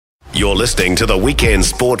You're listening to the Weekend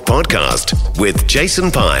Sport Podcast with Jason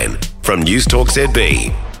Pine from News Talk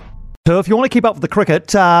ZB. So if you want to keep up with the cricket,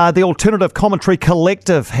 the Alternative Commentary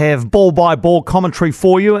Collective have ball-by-ball commentary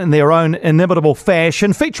for you in their own inimitable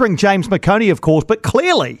fashion, featuring James McOnie, of course, but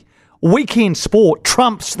clearly Weekend Sport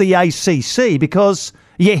trumps the ACC because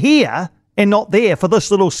you're here and not there for this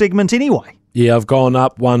little segment anyway. Yeah, I've gone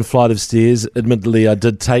up one flight of stairs. Admittedly, I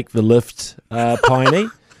did take the lift, Piney,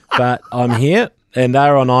 but I'm here, and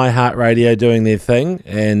they're on iHeartRadio doing their thing,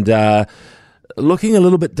 and looking a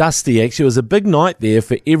little bit dusty, actually. It was a big night there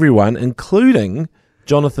for everyone, including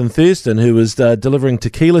Jonathan Thurston, who was delivering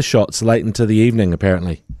tequila shots late into the evening,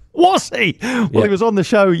 apparently. Was he? Well, He was on the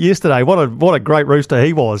show yesterday. What a great rooster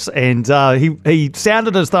he was, and he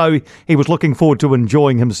sounded as though he was looking forward to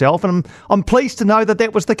enjoying himself, and I'm pleased to know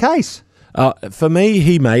that was the case. For me,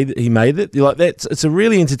 he made it. Like it's a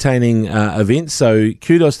really entertaining event. So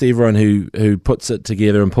kudos to everyone who puts it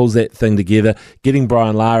together and pulls that thing together. Getting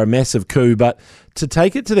Brian Lara, a massive coup, but to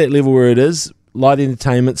take it to that level where it is light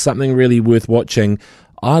entertainment, something really worth watching.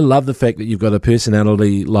 I love the fact that you've got a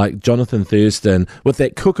personality like Jonathan Thurston with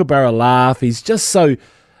that kookaburra laugh. He's just so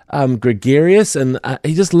gregarious, and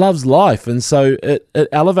he just loves life, and so it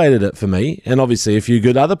elevated it for me. And obviously a few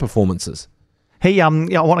good other performances. I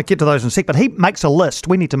want to get to those in a sec, but he makes a list.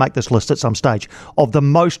 We need to make this list at some stage of the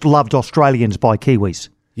most loved Australians by Kiwis.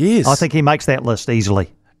 Yes. I think he makes that list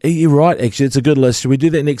easily. You're right, actually. It's a good list. Should we do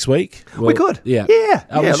that next week? Well, we could. Yeah.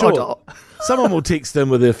 Yeah. Sure. Someone will text him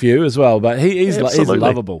with a few as well, but he's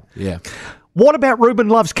lovable. Yeah. What about Ruben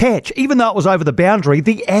Love's catch? Even though it was over the boundary,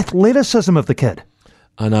 the athleticism of the kid.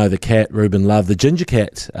 I know, the cat, Ruben Love, the ginger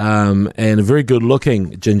cat, and a very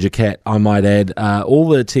good-looking ginger cat, I might add. All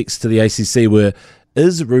the texts to the ACC were,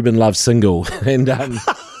 is Ruben Love single? And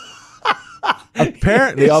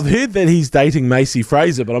apparently, I've heard that he's dating Macy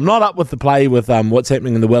Fraser, but I'm not up with the play with what's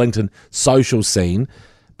happening in the Wellington social scene.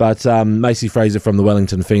 But Macy Fraser from the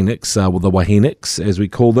Wellington Phoenix, or the Wahenix, as we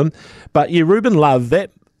call them. But yeah, Ruben Love,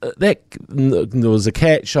 that there was a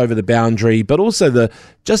catch over the boundary, but also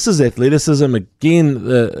just his athleticism.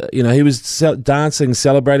 Again, he was dancing,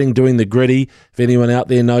 celebrating, doing the gritty. If anyone out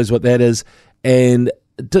there knows what that is, and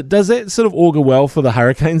does that sort of augur well for the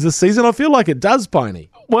Hurricanes this season? I feel like it does, Piney.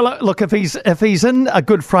 Well, look, if he's in a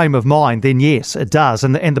good frame of mind, then yes, it does.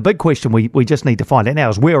 And the big question we just need to find out now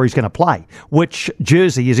is where he's going to play. Which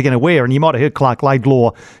jersey is he going to wear? And you might have heard Clark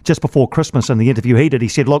Laidlaw just before Christmas in the interview he did. He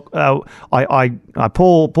said, look, I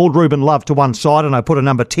pulled Ruben Love to one side and I put a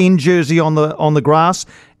number 10 jersey on the grass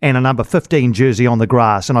and a number 15 jersey on the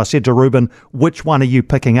grass. And I said to Ruben, which one are you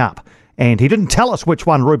picking up? And he didn't tell us which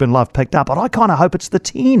one Ruben Love picked up, but I kind of hope it's the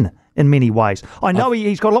 10 in many ways. I know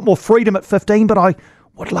he's got a lot more freedom at 15, but I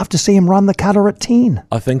would love to see him run the cutter at 10.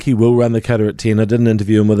 I think he will run the cutter at 10. I did an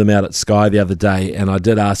interview with him out at Sky the other day, and I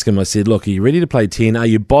did ask him, I said, look, are you ready to play 10? Are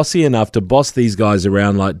you bossy enough to boss these guys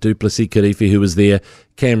around like Duplessis Kirifi, who was there,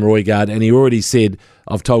 Cam Roigard? And he already said,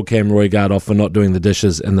 I've told Cam Roigard off for not doing the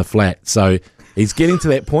dishes in the flat. So he's getting to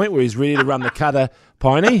that point where he's ready to run the cutter.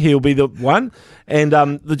 Piney, he'll be the one. And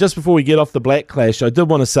just before we get off the Black Clash, I did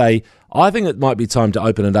want to say, I think it might be time to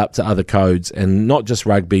open it up to other codes and not just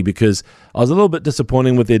rugby, because I was a little bit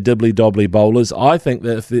disappointed with their dibbly-dobbly bowlers. I think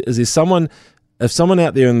that if someone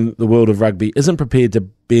out there in the world of rugby isn't prepared to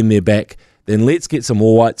bend their back, then let's get some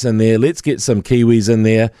All Whites in there, let's get some Kiwis in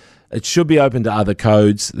there. It should be open to other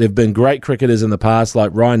codes. There have been great cricketers in the past, like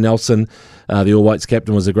Ryan Nelson, the All Whites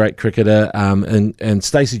captain, was a great cricketer, and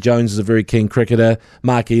Stacey Jones is a very keen cricketer.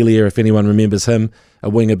 Mark Elia, if anyone remembers him, a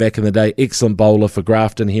winger back in the day, excellent bowler for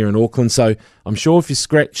Grafton here in Auckland. So I'm sure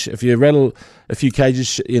if you rattle a few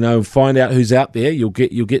cages, find out who's out there, you'll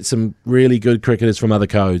get some really good cricketers from other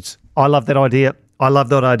codes. I love that idea.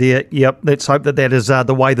 Yep, let's hope that is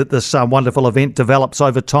the way that this wonderful event develops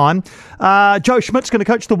over time. Joe Schmidt's going to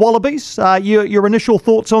coach the Wallabies. Your initial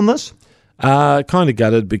thoughts on this? Kind of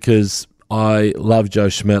gutted, because I love Joe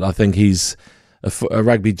Schmidt. I think he's a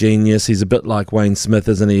rugby genius. He's a bit like Wayne Smith,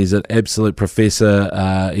 isn't he? He's an absolute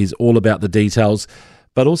professor. He's all about the details,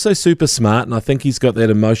 but also super smart. And I think he's got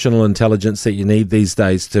that emotional intelligence that you need these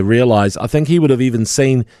days to realise. I think he would have even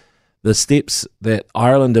seen the steps that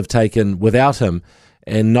Ireland have taken without him,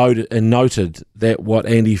 and noted that what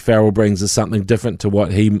Andy Farrell brings is something different to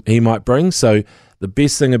what he might bring. So the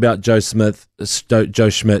best thing about Joe Schmidt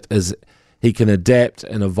is he can adapt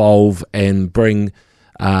and evolve and bring,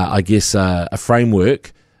 a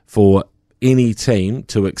framework for any team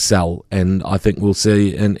to excel. And I think we'll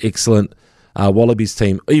see an excellent Wallabies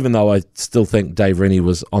team, even though I still think Dave Rennie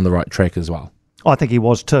was on the right track as well. I think he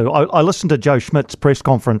was too. I listened to Joe Schmidt's press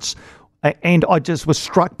conference and I just was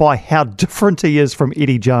struck by how different he is from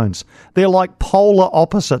Eddie Jones. They're like polar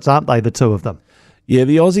opposites, aren't they, the two of them? Yeah,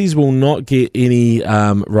 the Aussies will not get any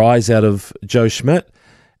rise out of Joe Schmidt,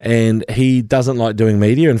 and he doesn't like doing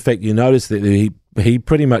media. In fact, you notice that he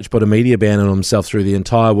pretty much put a media ban on himself through the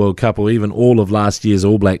entire World Cup, or even all of last year's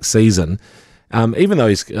All Blacks season. Even though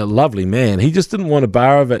he's a lovely man, he just didn't want a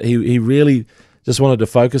bar of it. He really just wanted to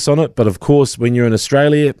focus on it. But of course, when you're in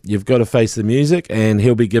Australia, you've got to face the music, and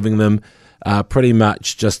he'll be giving them pretty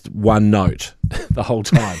much just one note the whole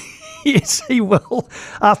time. Yes, he will.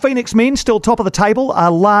 Phoenix men still top of the table.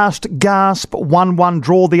 Last gasp 1-1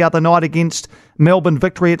 draw the other night against Melbourne.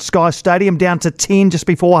 Victory at Sky Stadium, down to 10 just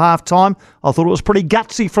before half time. I thought it was pretty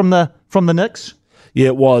gutsy from the Knicks. Yeah,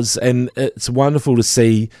 it was, and it's wonderful to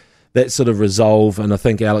see that sort of resolve. And I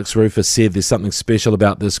think Alex Rufus said there's something special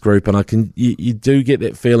about this group, and you do get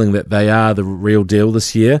that feeling that they are the real deal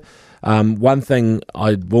this year. One thing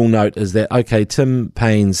I will note is that, okay, Tim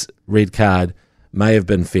Payne's red card may have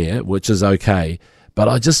been fair, which is okay, but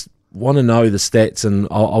I just want to know the stats, and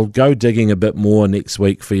I'll go digging a bit more next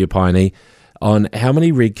week for you, Piney, on how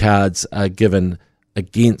many red cards are given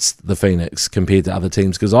against the Phoenix compared to other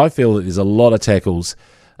teams, because I feel that there's a lot of tackles,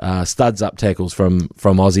 studs up tackles from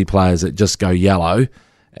Aussie players that just go yellow,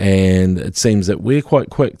 and it seems that we're quite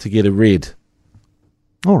quick to get a red.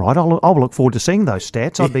 All right, I'll look forward to seeing those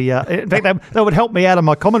stats. I'd be, in fact, that would help me out of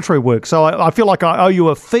my commentary work. So I feel like I owe you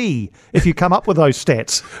a fee if you come up with those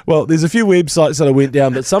stats. Well, there's a few websites that I went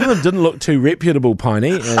down, but some of them didn't look too reputable,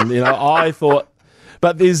 Piney. And I thought,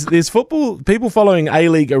 but there's football people following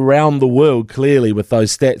A-League around the world clearly with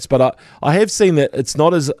those stats. But I have seen that it's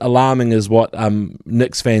not as alarming as what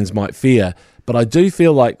Knicks fans might fear. But I do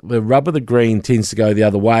feel like the rub of the green tends to go the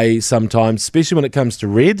other way sometimes, especially when it comes to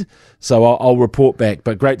red. So I'll report back.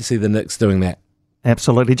 But great to see the Knicks doing that.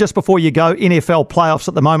 Absolutely. Just before you go, NFL playoffs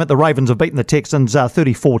at the moment. The Ravens have beaten the Texans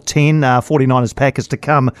 34-10. 49ers Packers to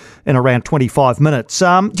come in around 25 minutes.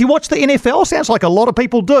 Do you watch the NFL? Sounds like a lot of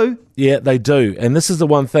people do. Yeah, they do. And this is the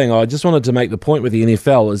one thing I just wanted to make the point with the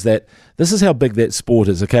NFL is that this is how big that sport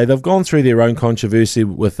is, okay? They've gone through their own controversy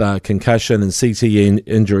with concussion and CTE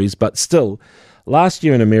injuries, but still, last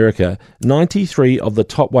year in America, 93 of the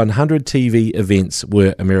top 100 TV events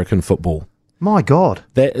were American football. My God.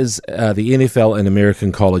 That is the NFL and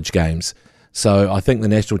American college games. So I think the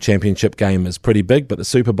national championship game is pretty big, but the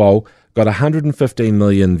Super Bowl got 115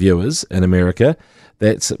 million viewers in America.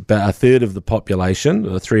 That's about a third of the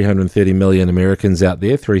population, 330 million Americans out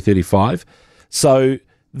there, 335. So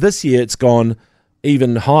this year it's gone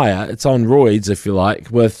even higher. It's on roids, if you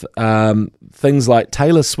like, with things like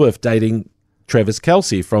Taylor Swift dating Travis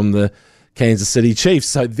Kelce from the Kansas City Chiefs.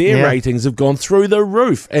 So their ratings have gone through the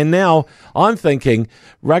roof. And now I'm thinking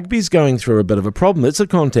rugby's going through a bit of a problem. It's a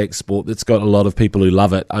contact sport that's got a lot of people who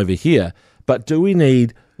love it over here. But do we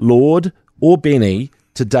need Lord or Benny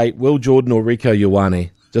to date Will Jordan or Rieko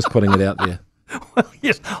Ioane? Just putting it out there. Well,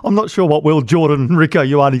 yes, I'm not sure what Will Jordan and Rieko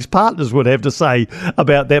Ioane's partners would have to say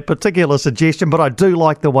about that particular suggestion, but I do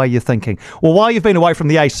like the way you're thinking. Well, while you've been away from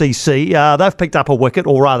the ACC, they've picked up a wicket,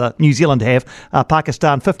 or rather, New Zealand have.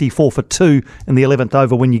 Pakistan 54 for 2 in the 11th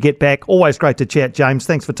over when you get back. Always great to chat, James.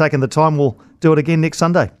 Thanks for taking the time. We'll do it again next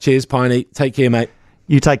Sunday. Cheers, Piney. Take care, mate.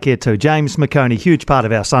 You take care too. James McOnie, huge part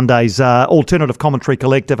of our Sundays, Alternative Commentary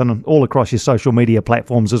Collective, and all across your social media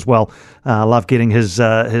platforms as well. Love getting his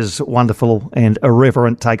wonderful and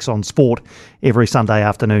irreverent takes on sport every Sunday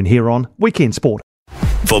afternoon here on Weekend Sport.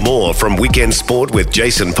 For more from Weekend Sport with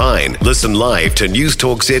Jason Pine, listen live to News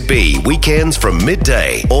Talk ZB weekends from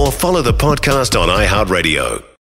midday or follow the podcast on iHeartRadio.